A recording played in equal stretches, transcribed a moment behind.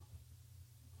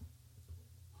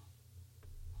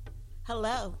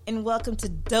Hello, and welcome to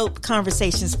Dope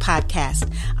Conversations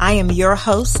Podcast. I am your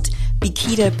host,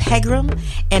 Bikita Pegram,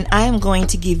 and I am going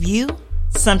to give you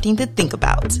something to think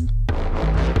about.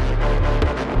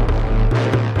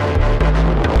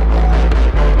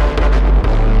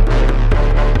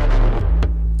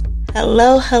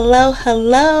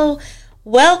 Hello.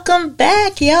 Welcome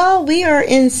back, y'all. We are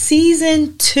in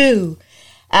season 2.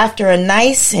 After a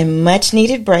nice and much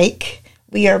needed break,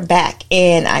 we are back,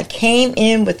 and I came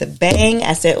in with a bang.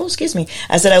 I said,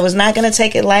 I was not going to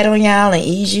take it light on y'all and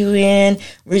ease you in.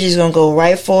 We're just going to go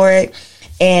right for it.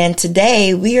 And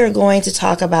today we are going to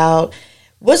talk about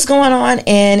what's going on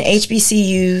in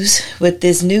HBCUs with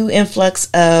this new influx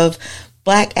of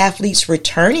Black athletes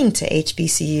returning to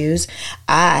HBCUs.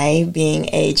 I, being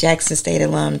a Jackson State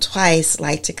alum twice,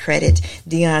 like to credit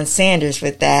Deion Sanders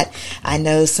with that. I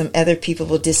know some other people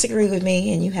will disagree with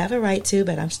me, and you have a right to,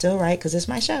 but I'm still right because it's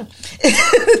my show.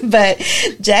 But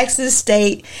Jackson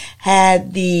State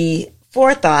had the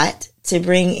forethought to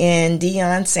bring in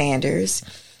Deion Sanders,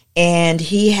 and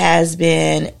he has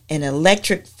been an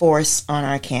electric force on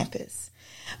our campus.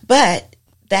 But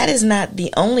that is not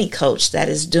the only coach that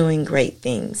is doing great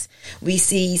things. We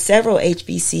see several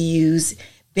HBCUs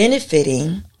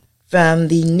benefiting from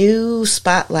the new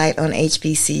spotlight on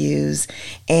HBCUs.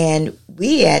 And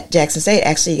we at Jackson State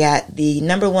actually got the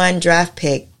number 1 draft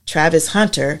pick, Travis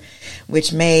Hunter,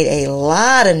 which made a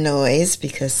lot of noise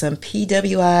because some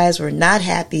PWIs were not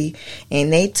happy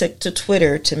and they took to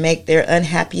Twitter to make their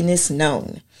unhappiness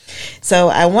known. So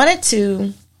I wanted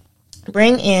to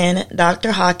bring in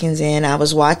Dr. Hawkins in. I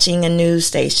was watching a news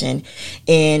station,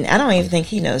 and I don't even think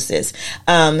he knows this.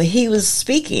 He was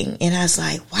speaking, and I was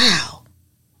like, wow,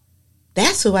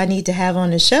 that's who I need to have on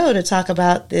the show to talk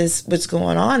about this, what's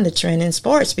going on, the trend in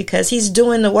sports, because he's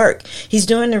doing the work. He's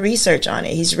doing the research on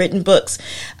it. He's written books.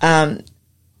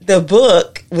 The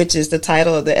book, which is the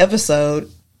title of the episode,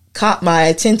 caught my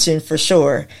attention for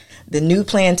sure. The New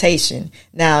Plantation.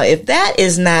 Now, if that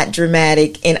is not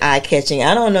dramatic and eye-catching,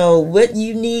 I don't know what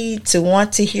you need to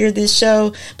want to hear this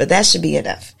show, but that should be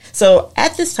enough. So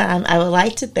at this time, I would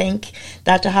like to thank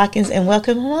Dr. Hawkins and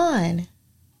welcome him on.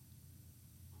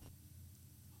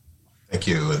 Thank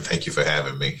you, and thank you for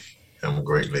having me. I'm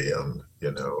greatly,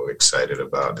 excited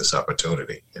about this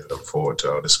opportunity and look forward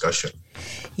to our discussion.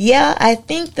 Yeah, I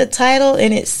think the title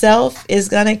in itself is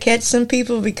going to catch some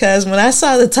people because when I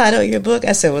saw the title of your book,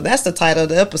 I said, well, that's the title of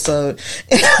the episode.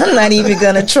 I'm not even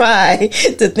going to try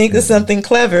to think of something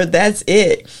clever. That's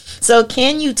it. So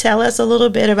can you tell us a little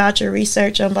bit about your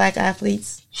research on Black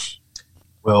athletes?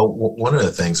 Well, one of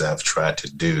the things I've tried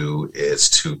to do is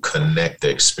to connect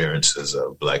the experiences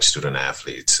of Black student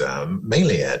athletes,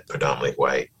 mainly at predominantly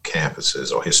white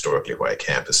campuses or historically white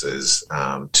campuses,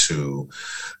 to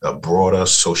a broader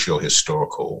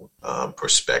socio-historical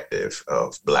perspective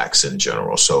of Blacks in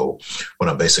general. So what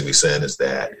I'm basically saying is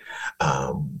that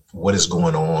what is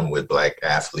going on with Black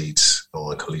athletes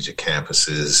on collegiate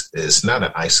campuses is not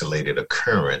an isolated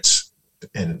occurrence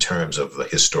in terms of the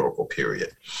historical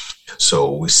period.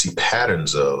 So we see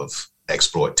patterns of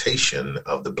exploitation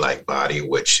of the Black body,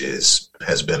 which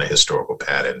has been a historical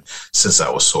pattern since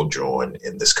our sojourn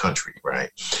in this country, right?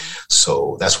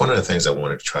 So that's one of the things I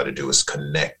wanted to try to do is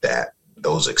connect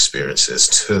those experiences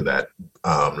to that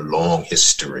long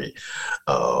history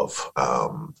of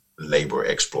labor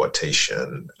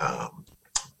exploitation,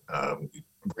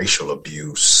 racial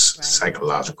abuse, right,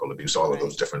 psychological abuse, all of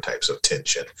those different types of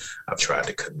tension I've tried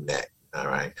to connect. All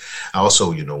right. I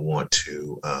also, want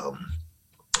to,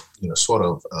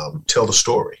 tell the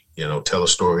story, tell a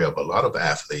story of a lot of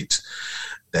athletes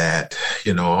that,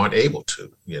 aren't able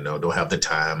to, don't have the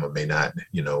time or may not,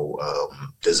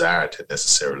 desire to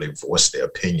necessarily voice their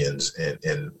opinions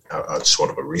in a sort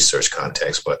of a research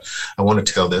context. But I want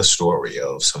to tell their story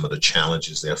of some of the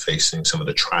challenges they're facing, some of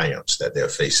the triumphs that they're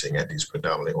facing at these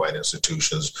predominantly white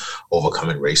institutions,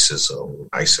 overcoming racism,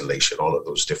 isolation, all of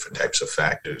those different types of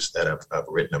factors that I've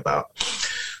written about.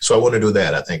 So I want to do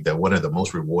that. I think that one of the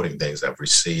most rewarding things I've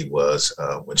received was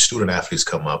when student athletes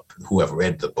come up who have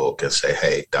read the book and say,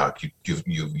 hey, Doc,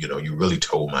 you really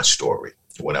told my story,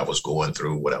 what I was going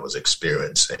through, what I was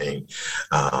experiencing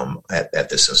at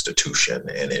this institution,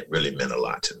 and it really meant a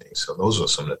lot to me. So those are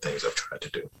some of the things I've tried to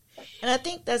do. And I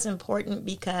think that's important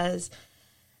because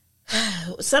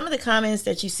some of the comments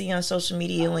that you see on social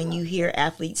media when you hear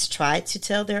athletes try to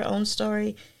tell their own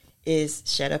story is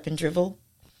shut up and drivel.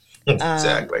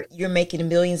 Exactly. You're making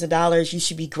millions of dollars. You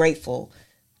should be grateful.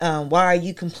 Why are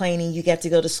you complaining? You get to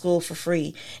go to school for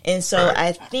free. And so right.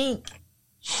 I think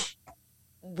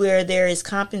where there is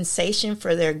compensation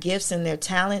for their gifts and their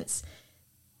talents,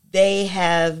 they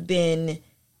have been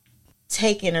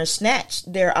taken or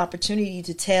snatched their opportunity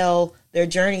to tell their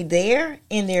journey there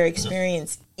and their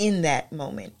experience in that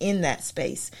moment, in that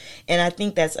space. And I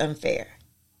think that's unfair.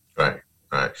 Right.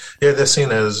 Right. Yeah, they're seen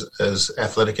as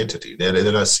athletic entity.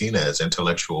 They're not seen as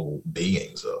intellectual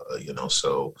beings,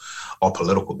 so or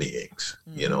political beings,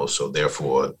 So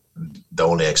therefore, the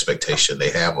only expectation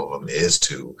they have of them is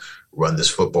to run this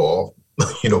football,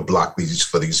 block these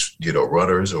for these,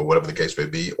 runners or whatever the case may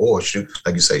be, or shoot,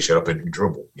 like you say, shut up and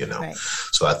dribble, Right.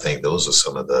 So I think those are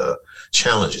some of the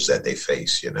challenges that they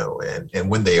face, and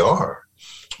when they are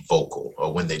vocal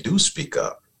or when they do speak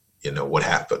up, what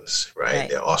happens, right?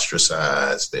 They're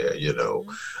ostracized. They're,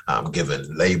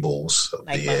 given labels of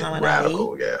like being Muhammad radical.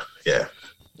 Ali.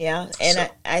 Yeah. And so.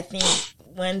 I think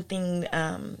one thing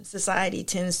society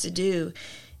tends to do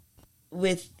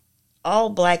with all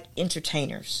Black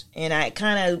entertainers, and I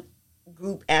kind of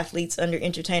group athletes under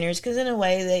entertainers because in a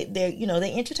way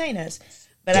they entertain us.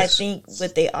 But yes. I think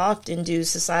what they often do,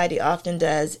 society often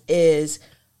does, is,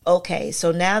 okay,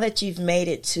 so now that you've made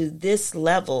it to this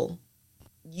level,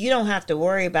 you don't have to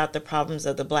worry about the problems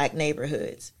of the Black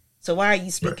neighborhoods. So why are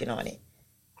you speaking on it?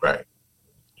 Right.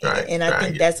 And I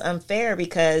think that's unfair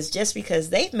because just because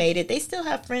they've made it, they still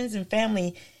have friends and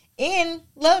family and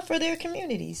love for their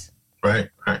communities. Right.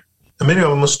 And many of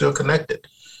them are still connected,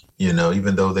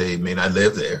 even though they may not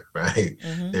live there, right?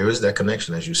 Mm-hmm. There is that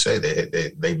connection, as you say.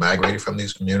 They migrated from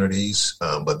these communities,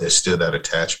 but there's still that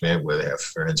attachment where they have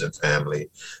friends and family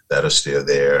that are still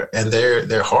there. And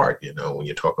their heart, when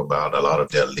you talk about a lot of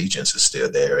their allegiance is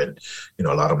still there. And,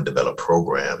 a lot of them develop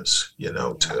programs,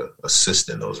 to assist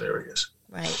in those areas.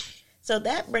 Right. So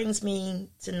that brings me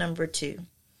to number 2.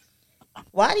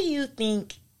 Why do you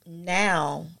think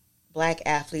now Black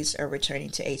athletes are returning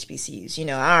to HBCUs?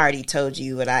 I already told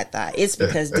you what I thought. It's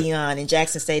because Deion and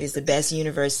Jackson State is the best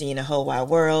university in the whole wide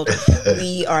world.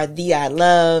 We are the I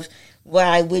love.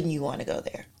 Why wouldn't you want to go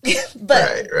there?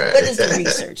 But right. What is the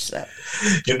research, though?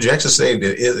 Jackson State,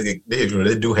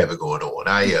 they do have it going on.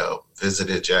 I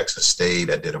visited Jackson State.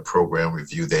 I did a program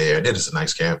review there. And it is a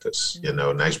nice campus,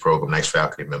 nice program, nice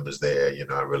faculty members there.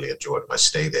 I really enjoyed my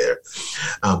stay there.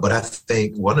 But I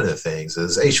think one of the things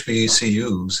is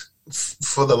HBCUs,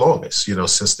 for the longest,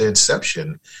 since their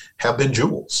inception, have been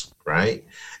jewels, right?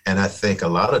 And I think a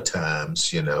lot of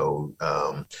times,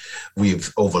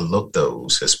 we've overlooked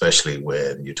those, especially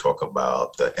when you talk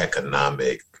about the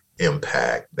economic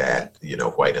impact that,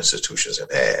 white institutions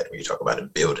have had. When you talk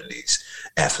about building these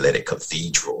athletic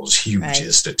cathedrals, huge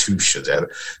institutions,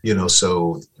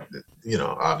 so,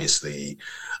 obviously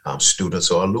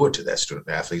students are allured to that. Student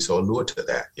athletes are allured to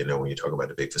that, when you talk about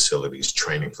the big facilities,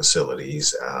 training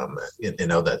facilities,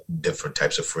 and other different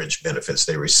types of fringe benefits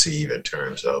they receive in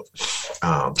terms of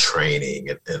training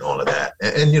and all of that.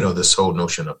 And, this whole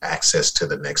notion of access to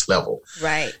the next level.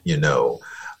 Right.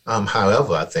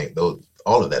 However, I think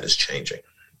all of that is changing,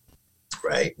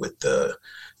 right? With the,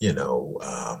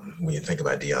 when you think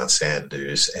about Deion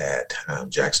Sanders at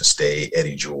Jackson State,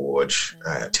 Eddie George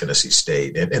at Tennessee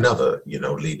State, and other,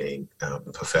 leading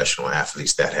professional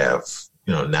athletes that have,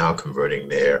 now converting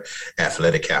their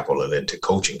athletic capital into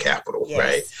coaching capital, yes.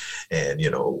 Right?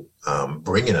 And,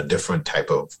 bringing a different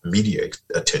type of media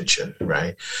attention,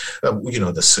 right?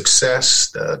 The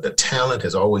success, the talent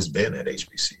has always been at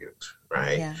HBCUs,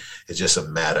 right? Yeah. It's just a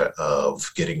matter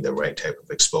of getting the right type of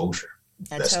exposure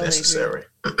that's totally necessary.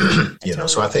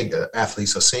 So I think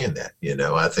athletes are seeing that,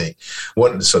 I think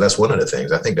so that's one of the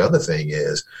things. I think the other thing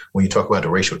is when you talk about the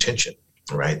racial tension,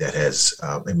 right, that has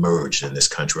emerged in this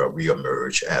country or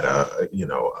reemerged at a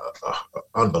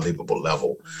unbelievable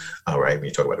level, right? When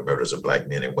you talk about the murders of Black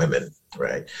men and women,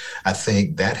 right? I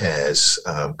think that has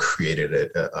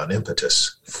created an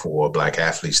impetus for Black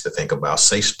athletes to think about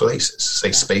safe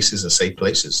spaces and safe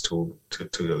places to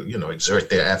exert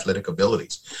their athletic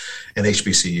abilities. And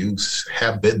HBCUs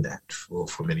have been that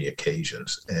for many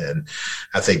occasions. And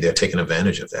I think they're taking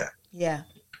advantage of that. Yeah,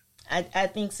 I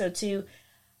think so too.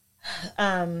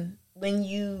 When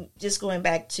you just going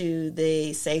back to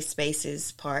the safe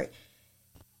spaces part,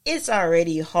 it's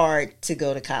already hard to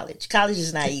go to college. College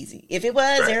is not easy. If it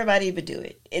was, everybody would do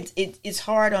it. It's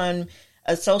hard on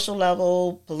a social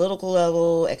level, political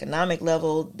level, economic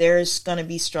level. There's going to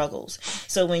be struggles.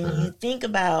 So when you think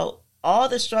about all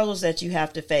the struggles that you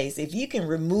have to face, if you can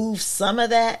remove some of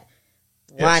that,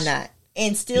 why not?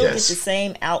 And still get the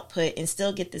same output and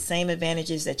still get the same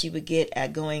advantages that you would get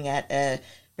at going at a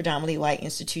predominantly white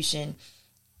institution,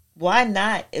 why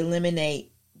not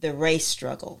eliminate the race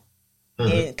struggle?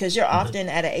 Because you're often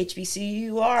at a HBCU,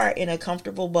 you are in a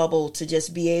comfortable bubble to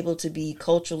just be able to be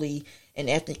culturally and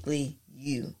ethnically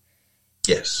you.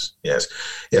 Yes, yes,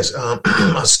 yes.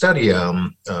 I study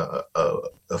a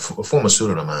former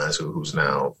student of mine who's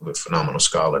now a phenomenal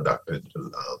scholar, Dr.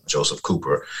 Joseph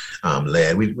Cooper,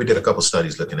 led. We did a couple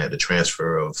studies looking at the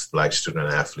transfer of Black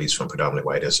student athletes from predominantly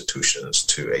white institutions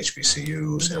to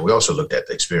HBCUs, and we also looked at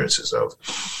the experiences of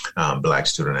Black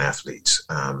student athletes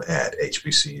at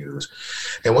HBCUs.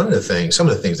 And some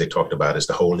of the things they talked about is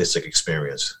the holistic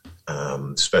experience,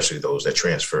 especially those that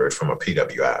transferred from a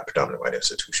PWI, predominantly white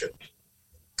institution.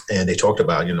 And they talked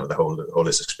about, the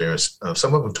holistic experience.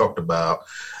 Some of them talked about,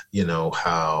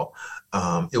 how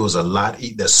it was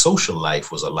their social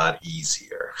life was a lot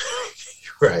easier,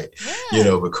 right?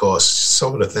 Yeah. Because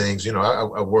some of the things,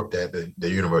 I worked at the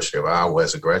University of Iowa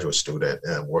as a graduate student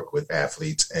and worked with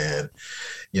athletes. And,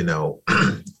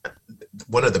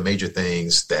 one of the major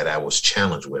things that I was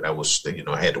challenged with, I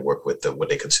had to work with what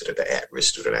they consider the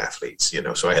at-risk student athletes,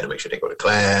 so I had to make sure they go to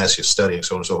class, you're studying,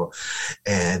 so on and so on.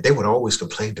 And they would always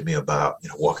complain to me about,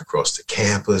 walking across the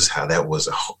campus, how that was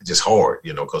just hard,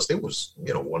 because there was,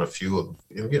 one of few of,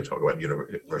 talk about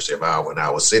University of Iowa in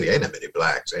Iowa City, ain't that many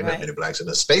blacks, that many blacks in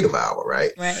the state of Iowa,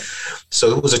 right? Right.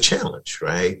 So it was a challenge,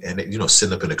 right? And,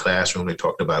 sitting up in the classroom, they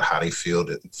talked about how they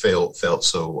felt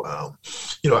so,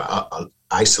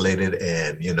 isolated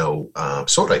and,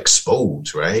 sort of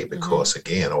exposed, right? Because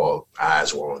again, all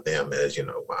eyes were on them as,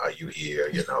 why are you here?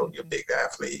 You're a big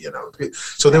athlete,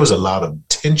 So there was a lot of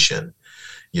tension,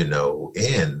 in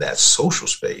that social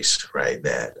space, right?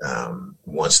 That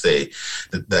once the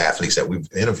athletes that we've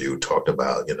interviewed talked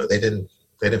about, they didn't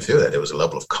feel that. There was a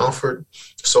level of comfort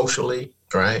socially,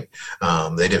 right?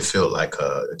 They didn't feel like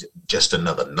just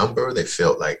another number. They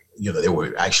felt like, they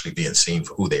were actually being seen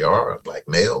for who they are, a black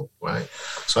male, right?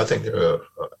 So I think there are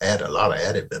a lot of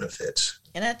added benefits.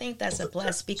 And I think that's a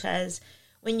plus because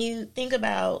when you think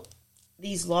about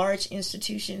these large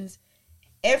institutions,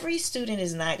 every student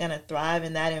is not going to thrive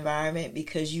in that environment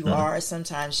because you are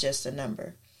sometimes just a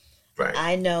number. Right.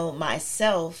 I know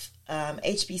myself,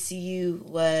 HBCU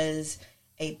was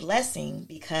a blessing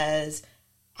because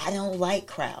I don't like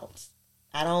crowds.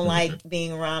 I don't like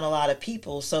being around a lot of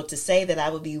people. So to say that I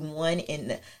would be one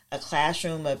in a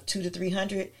classroom of 200 to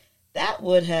 300, that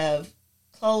would have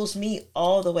closed me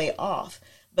all the way off.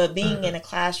 But being in a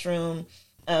classroom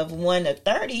of 1 to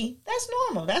 30, that's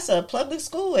normal. That's a public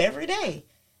school every day.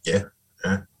 Yeah.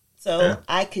 So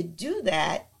I could do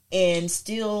that and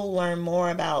still learn more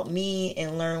about me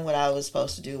and learn what I was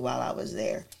supposed to do while I was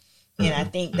there. And I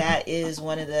think that is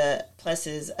one of the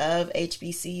pluses of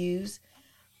HBCUs.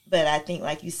 But I think,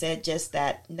 like you said, just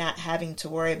that not having to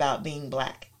worry about being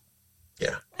black.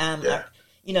 Yeah.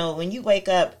 When you wake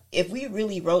up, if we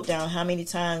really wrote down how many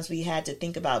times we had to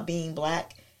think about being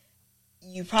black,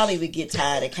 you probably would get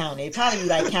tired of counting. It probably be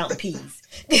like counting peas.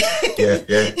 Yeah.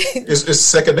 It's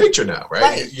second nature now,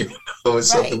 right? It's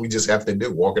something we just have to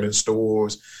do. Walking in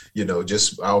stores,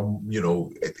 just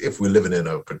if we're living in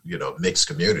a mixed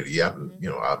community,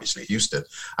 obviously Houston,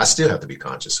 I still have to be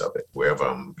conscious of it wherever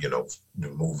I'm,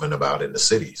 moving about in the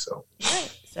city. So,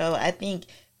 right. So I think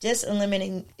just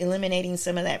eliminating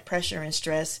some of that pressure and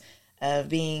stress of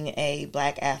being a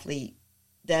black athlete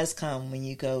does come when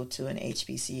you go to an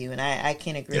HBCU. And I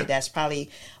can agree that's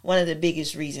probably one of the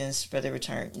biggest reasons for the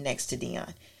return next to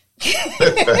Deion.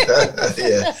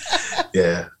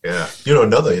 Yeah.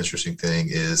 Another interesting thing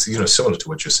is, similar to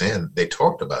what you're saying, they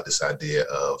talked about this idea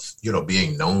of,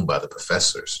 being known by the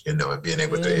professors, and being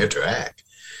able to interact,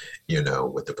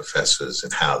 with the professors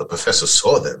and how the professors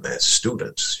saw them as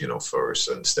students, first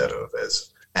instead of as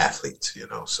athletes,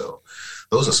 so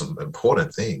those are some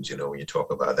important things, when you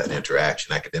talk about that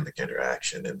interaction, academic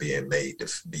interaction, and being made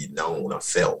to be known or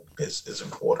felt is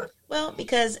important. Well,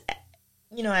 because,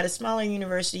 at a smaller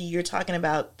university, you're talking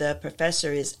about the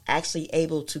professor is actually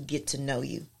able to get to know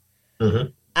you. Mm-hmm.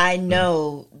 I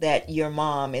know that your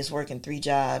mom is working 3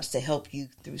 jobs to help you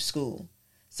through school.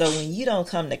 So when you don't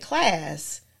come to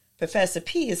class, Professor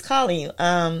P is calling you,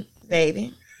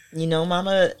 baby,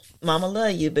 mama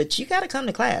love you, but you got to come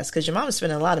to class because your mama's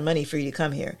spending a lot of money for you to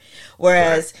come here.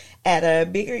 Whereas at a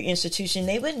bigger institution,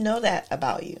 they wouldn't know that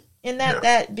about you. And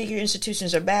that bigger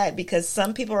institutions are bad because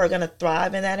some people are going to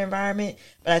thrive in that environment.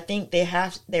 But I think there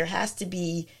has to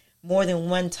be more than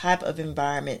one type of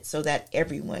environment so that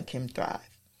everyone can thrive.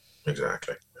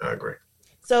 Exactly. I agree.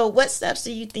 So what steps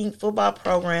do you think football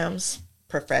programs,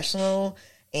 professional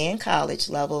and college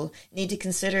level, need to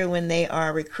consider when they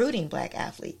are recruiting black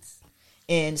athletes?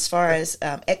 And as far as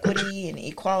equity and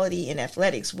equality in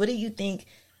athletics, what do you think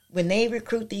when they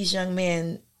recruit these young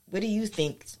men, what do you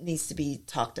think needs to be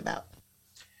talked about?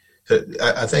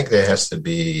 I think there has to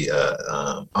be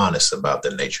honest about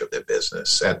the nature of their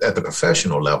business. At the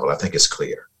professional level, I think it's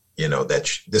clear.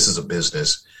 that this is a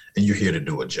business and you're here to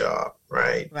do a job,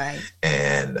 right? Right.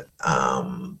 And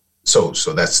so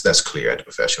that's clear at the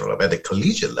professional level. At the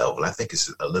collegiate level, I think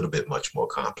it's a little bit much more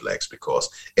complex because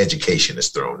education is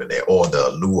thrown in there, or the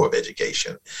allure of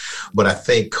education. But I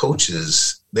think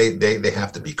coaches, they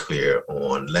have to be clear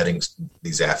on letting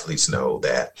these athletes know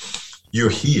that you're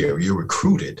here, you're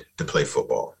recruited to play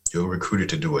football, you're recruited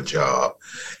to do a job,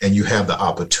 and you have the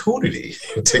opportunity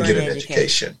to get an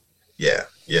education. Yeah.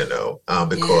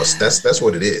 Because that's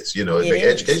what it is.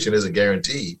 Education is a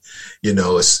guarantee.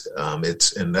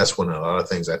 It's and that's one of a lot of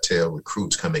things I tell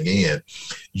recruits coming in.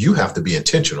 You have to be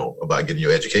intentional about getting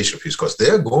your educational piece because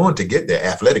they're going to get their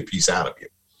athletic piece out of you.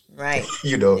 Right.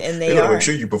 And they're going to make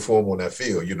sure you perform on that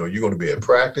field. You're going to be in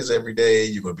practice every day.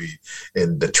 You're going to be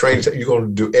in the training. You're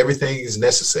going to do everything is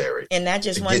necessary. And not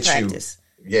just one practice.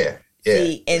 Yeah.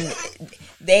 See, and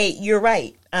you're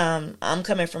right. I'm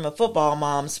coming from a football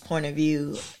mom's point of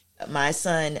view. My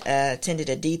son attended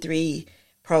a D3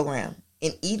 program,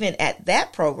 and even at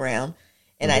that program,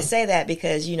 and I say that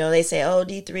because, they say, oh,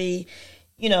 D3,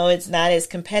 it's not as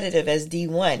competitive as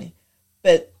D1.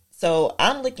 But so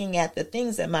I'm looking at the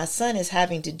things that my son is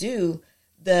having to do,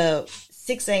 the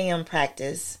 6 a.m.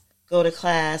 practice, go to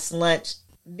class, lunch,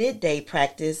 midday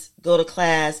practice, go to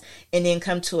class, and then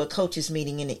come to a coach's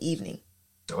meeting in the evening.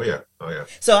 Oh, yeah.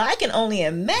 So I can only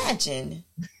imagine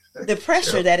the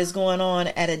pressure that is going on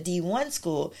at a D1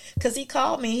 school. Because he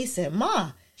called me, he said,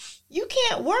 Ma, you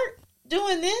can't work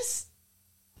doing this.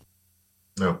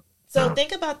 No. So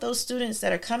think about those students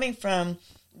that are coming from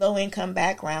low-income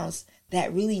backgrounds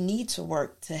that really need to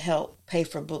work to help pay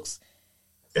for books.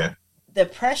 Yeah. The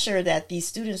pressure that these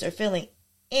students are feeling,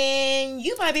 and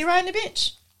you might be riding the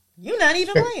bench. You're not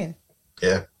even playing.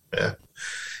 Yeah.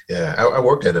 I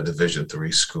worked at a Division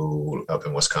III school up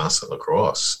in Wisconsin, La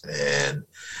Crosse, and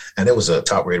it was a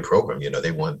top-rated program.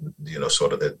 They won,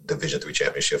 sort of the Division III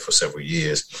championship for several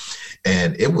years,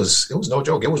 and it was no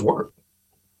joke. It was work.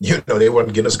 They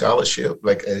weren't getting a scholarship,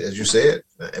 like as you said,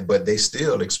 but they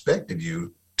still expected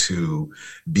you to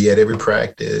be at every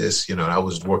practice. I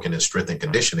was working in strength and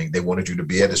conditioning. They wanted you to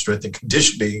be at the strength and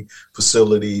conditioning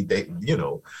facility.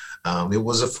 It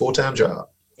was a full-time job.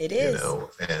 It is.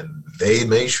 And they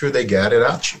made sure they got it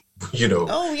out you,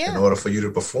 Oh, yeah. in order for you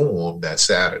to perform that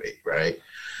Saturday, right?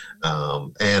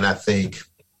 And I think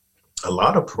a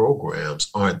lot of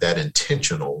programs aren't that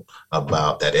intentional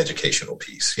about that educational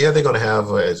piece. Yeah, they're going to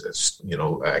have,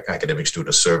 academic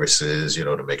student services,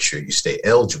 to make sure you stay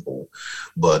eligible,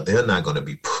 but they're not going to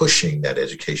be pushing that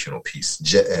educational piece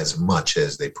as much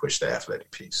as they push the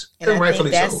athletic piece. And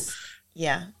rightfully so.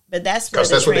 Yeah, but that's where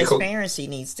the transparency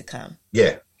needs to come.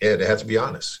 Yeah, they have to be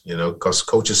honest, because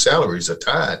coaches' salaries are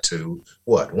tied to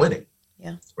what? Winning.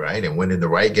 Yeah. Right. And winning the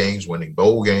right games, winning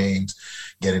bowl games,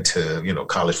 getting to,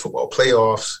 college football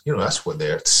playoffs. That's what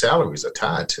their salaries are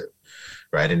tied to.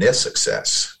 Right. And their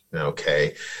success.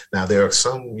 Okay. Now, there are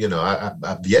some,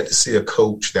 I've yet to see a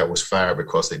coach that was fired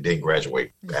because they didn't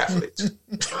graduate athletes.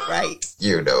 Right.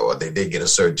 Or they didn't get a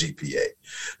certain GPA.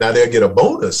 Now, they'll get a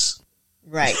bonus.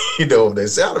 Right. Their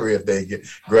salary if they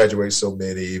graduate so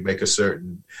many, make a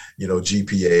certain,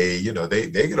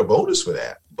 GPA, they get a bonus for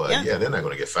that. But they're not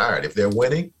going to get fired if they're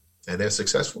winning and they're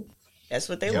successful. That's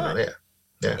what they want.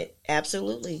 Yeah.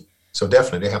 Absolutely. So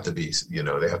definitely they have to be,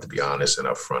 they have to be honest and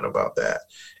upfront about that.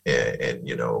 And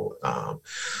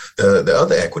the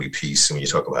other equity piece, when you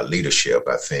talk about leadership,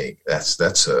 I think that's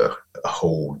a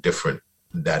whole different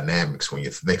dynamics when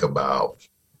you think about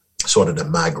sort of the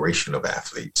migration of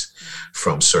athletes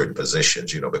from certain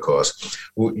positions, because,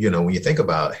 when you think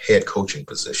about head coaching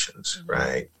positions,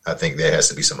 right, I think there has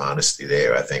to be some honesty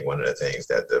there. I think one of the things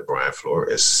that the Brian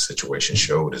Flores situation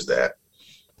showed is that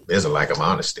there's a lack of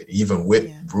honesty, even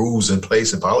with rules in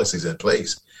place and policies in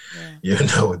place. Yeah.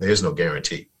 There's no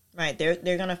guarantee. Right. They're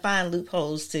going to find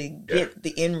loopholes to get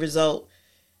the end result.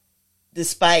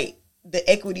 Despite the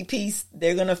equity piece,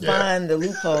 they're going to find the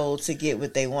loophole to get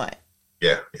what they want.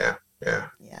 Yeah.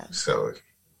 So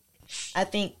I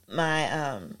think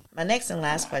my next and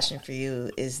last question for you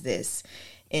is this,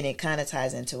 and it kind of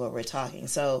ties into what we're talking.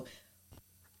 So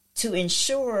to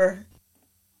ensure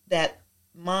that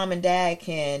mom and dad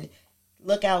can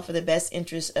look out for the best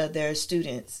interests of their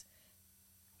students,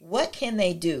 what can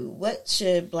they do? What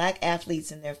should Black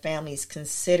athletes and their families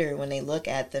consider when they look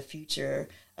at the future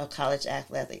of college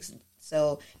athletics?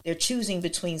 So they're choosing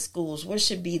between schools. What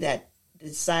should be that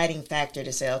deciding factor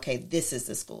to say, okay, this is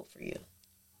the school for you?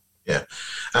 Yeah,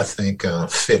 I think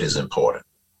fit is important.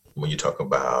 When you talk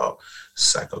about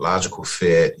psychological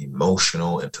fit,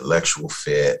 emotional, intellectual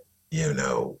fit,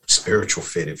 spiritual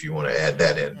fit, if you want to add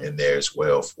that in there as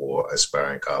well for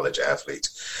aspiring college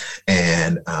athletes.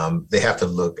 And they have to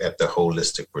look at the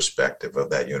holistic perspective of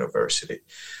that university.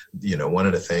 One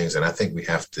of the things, and I think we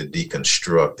have to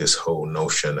deconstruct this whole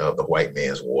notion of the white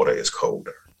man's water is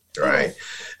colder. Right.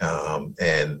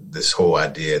 And this whole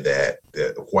idea that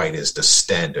white is the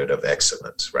standard of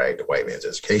excellence, right? The white man's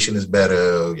education is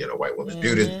better, white woman's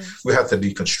beauty. We have to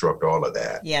deconstruct all of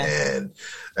that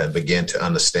and begin to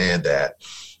understand that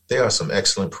there are some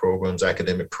excellent programs,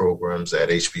 academic programs at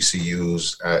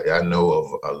HBCUs. I know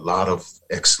of a lot of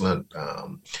excellent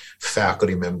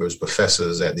faculty members,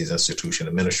 professors at these institutions,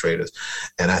 administrators.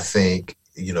 And I think,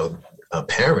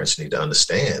 parents need to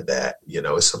understand that,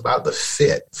 it's about the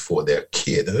fit for their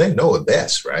kid, and they know it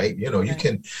best, right? You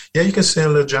can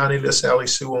send little Johnny, little Sally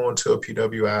Sue on to a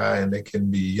PWI and they can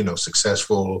be,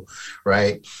 successful,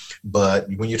 right? But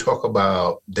when you talk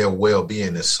about their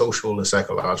well-being, their social and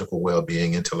psychological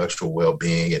well-being, intellectual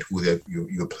well-being, and who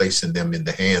you're placing them in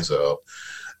the hands of,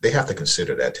 they have to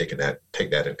consider that, take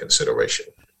that in consideration.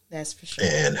 That's for sure.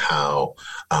 And how,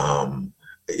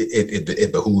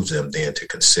 it behooves them then to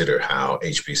consider how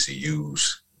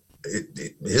HBCUs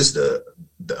it is the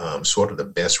sort of the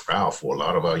best route for a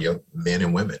lot of our young men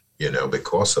and women,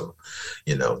 because of,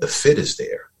 the fit is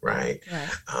there, right?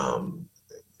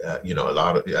 A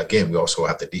lot of, again, we also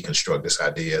have to deconstruct this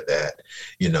idea that,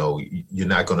 you're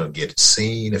not going to get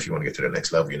seen. If you want to get to the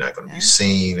next level, you're not going to be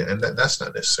seen. And that's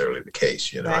not necessarily the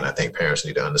case, And I think parents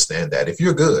need to understand that if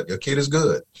you're good, your kid is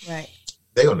good. Right.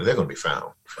 They're gonna be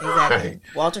found. Exactly. Right.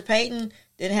 Walter Payton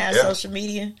didn't have social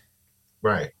media.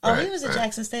 Right. Oh, he was a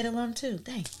Jackson State alum too.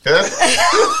 Dang.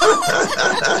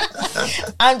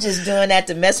 I'm just doing that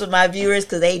to mess with my viewers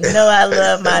because they know I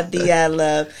love my DI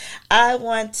love. I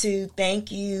want to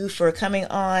thank you for coming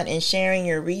on and sharing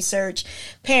your research.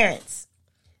 Parents,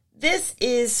 this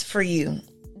is for you.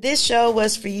 This show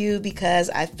was for you because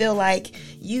I feel like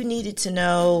you needed to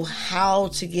know how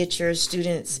to get your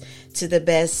students to the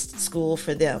best school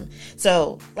for them.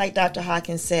 So, like Dr.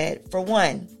 Hawkins said, for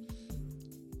one,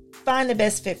 find the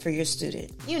best fit for your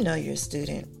student. You know your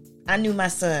student. I knew my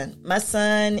son. My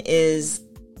son is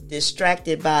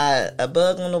distracted by a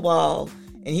bug on the wall,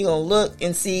 and he gonna look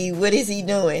and see what is he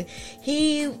doing.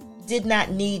 He did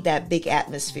not need that big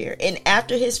atmosphere. And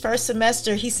after his first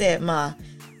semester, he said, "Ma,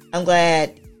 I'm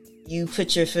glad you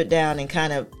put your foot down and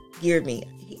kind of geared me."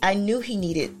 I knew he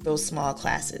needed those small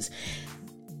classes.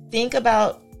 Think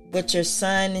about what your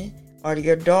son or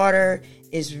your daughter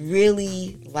is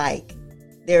really like.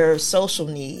 Their social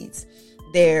needs,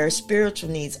 their spiritual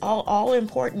needs, all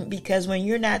important, because when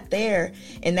you're not there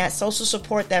and that social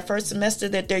support that first semester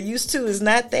that they're used to is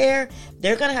not there,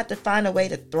 they're going to have to find a way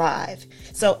to thrive.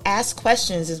 So ask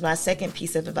questions is my second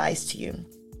piece of advice to you.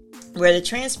 Where the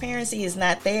transparency is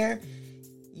not there,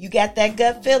 you got that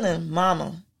gut feeling,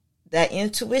 mama, that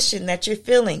intuition that you're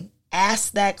feeling.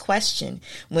 Ask that question.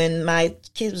 When my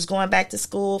kid was going back to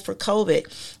school for COVID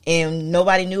and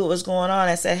nobody knew what was going on,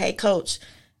 I said, "Hey, coach,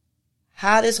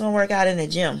 how this going to work out in the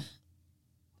gym?"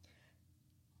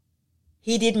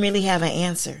 He didn't really have an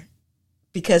answer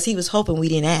because he was hoping we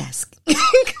didn't ask.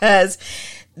 Because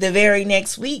the very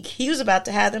next week, he was about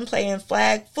to have them playing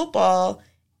flag football,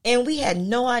 and we had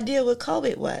no idea what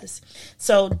COVID was.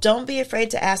 So don't be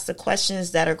afraid to ask the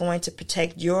questions that are going to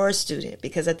protect your student,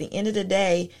 because at the end of the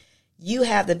day, you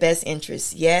have the best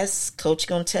interest. Yes, coach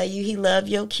going to tell you he love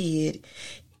your kid.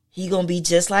 He going to be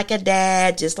just like a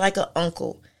dad, just like an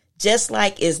uncle, just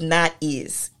like is not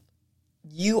is.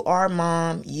 You are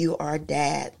mom, you are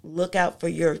dad. Look out for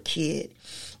your kid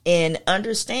and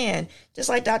understand, just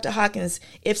like Dr. Hawkins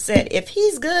said, if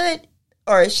he's good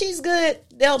or if she's good,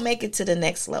 they'll make it to the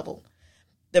next level.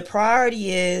 The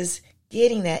priority is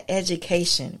getting that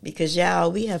education, because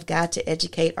y'all, we have got to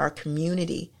educate our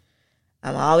community.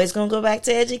 I'm always going to go back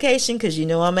to education because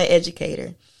I'm an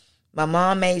educator. My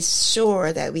mom made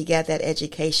sure that we got that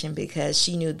education because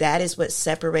she knew that is what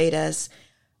separates us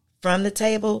from the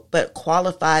table, but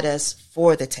qualified us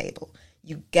for the table.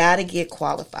 You got to get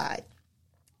qualified.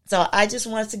 So I just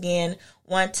once again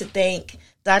want to thank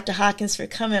Dr. Hawkins for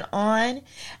coming on.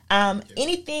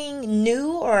 Anything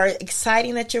new or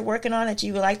exciting that you're working on that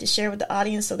you would like to share with the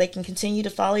audience so they can continue to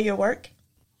follow your work?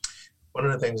 One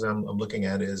of the things I'm looking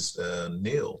at is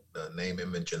NIL, the name,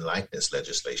 image, and likeness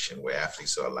legislation, where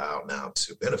athletes are allowed now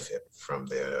to benefit from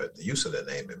the use of their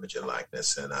name, image, and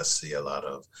likeness. And I see a lot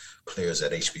of players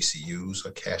at HBCUs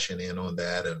are cashing in on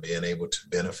that and being able to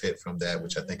benefit from that,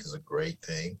 which I think is a great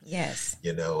thing. Yes.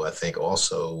 I think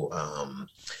also,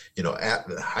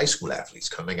 high school athletes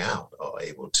coming out are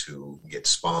able to get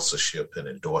sponsorship and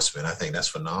endorsement. I think that's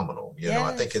phenomenal.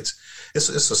 I think it's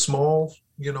a small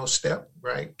step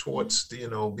right towards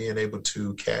being able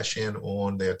to cash in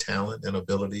on their talent and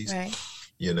abilities, right.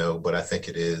 But I think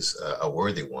it is a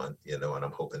worthy one, and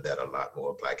I'm hoping that a lot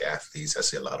more Black athletes, I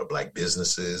see a lot of Black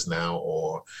businesses now,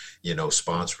 or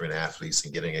sponsoring athletes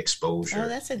and getting exposure. Oh,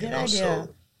 that's a good idea.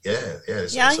 So, yeah.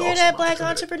 Y'all hear that, Black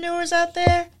entrepreneurs out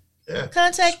there? Yeah.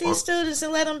 Contact these students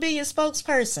and let them be your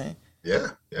spokesperson.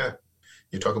 Yeah.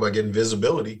 You talk about getting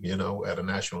visibility, at a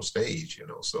national stage,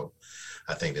 so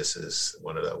I think this is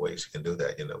one of the ways you can do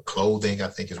that. Clothing, I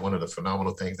think, is one of the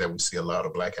phenomenal things that we see a lot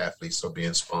of Black athletes are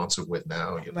being sponsored with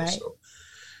now, right. So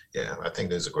yeah, I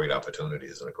think there's a great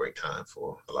opportunities and a great time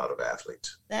for a lot of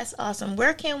athletes. That's awesome.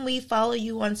 Where can we follow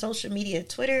you on social media?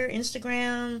 Twitter,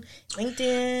 Instagram,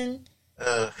 LinkedIn?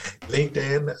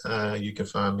 LinkedIn, you can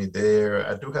find me there.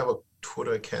 I do have a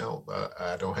Twitter account, but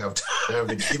I don't have time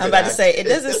to keep it. I'm about to say, it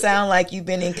doesn't sound like you've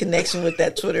been in connection with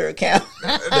that Twitter account.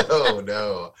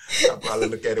 No. I probably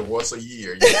look at it once a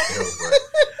year. But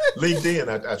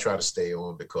LinkedIn, I try to stay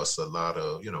on because a lot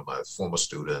of, my former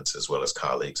students as well as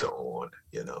colleagues are on,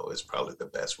 is probably the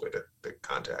best way to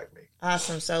contact me.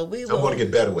 Awesome. So I'm going to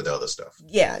get better with other stuff.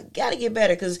 Yeah, got to get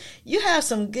better because you have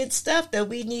some good stuff that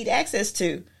we need access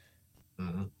to.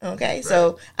 Mm-hmm. Okay, right.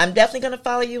 So I'm definitely going to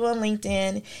follow you on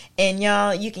LinkedIn. And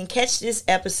y'all, you can catch this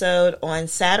episode on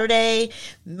Saturday,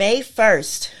 May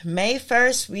 1st. May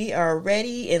 1st, we are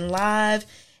ready and live.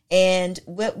 And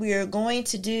what we're going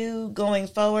to do going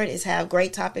forward is have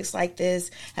great topics like this,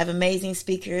 have amazing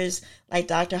speakers like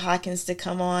Dr. Hawkins to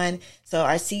come on. So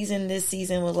our this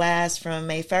season will last from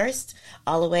May 1st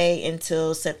all the way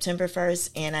until September 1st.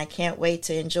 And I can't wait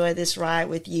to enjoy this ride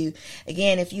with you.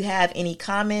 Again, if you have any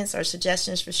comments or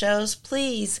suggestions for shows,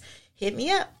 please hit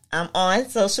me up. I'm on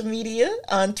social media,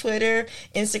 on Twitter,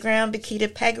 Instagram,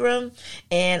 Bakita Pegram,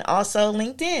 and also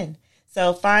LinkedIn.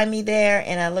 So find me there,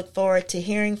 and I look forward to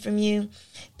hearing from you.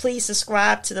 Please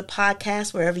subscribe to the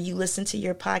podcast wherever you listen to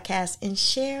your podcast and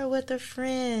share with a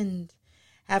friend.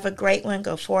 Have a great one.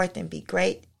 Go forth and be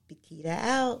great. Bakita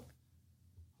out.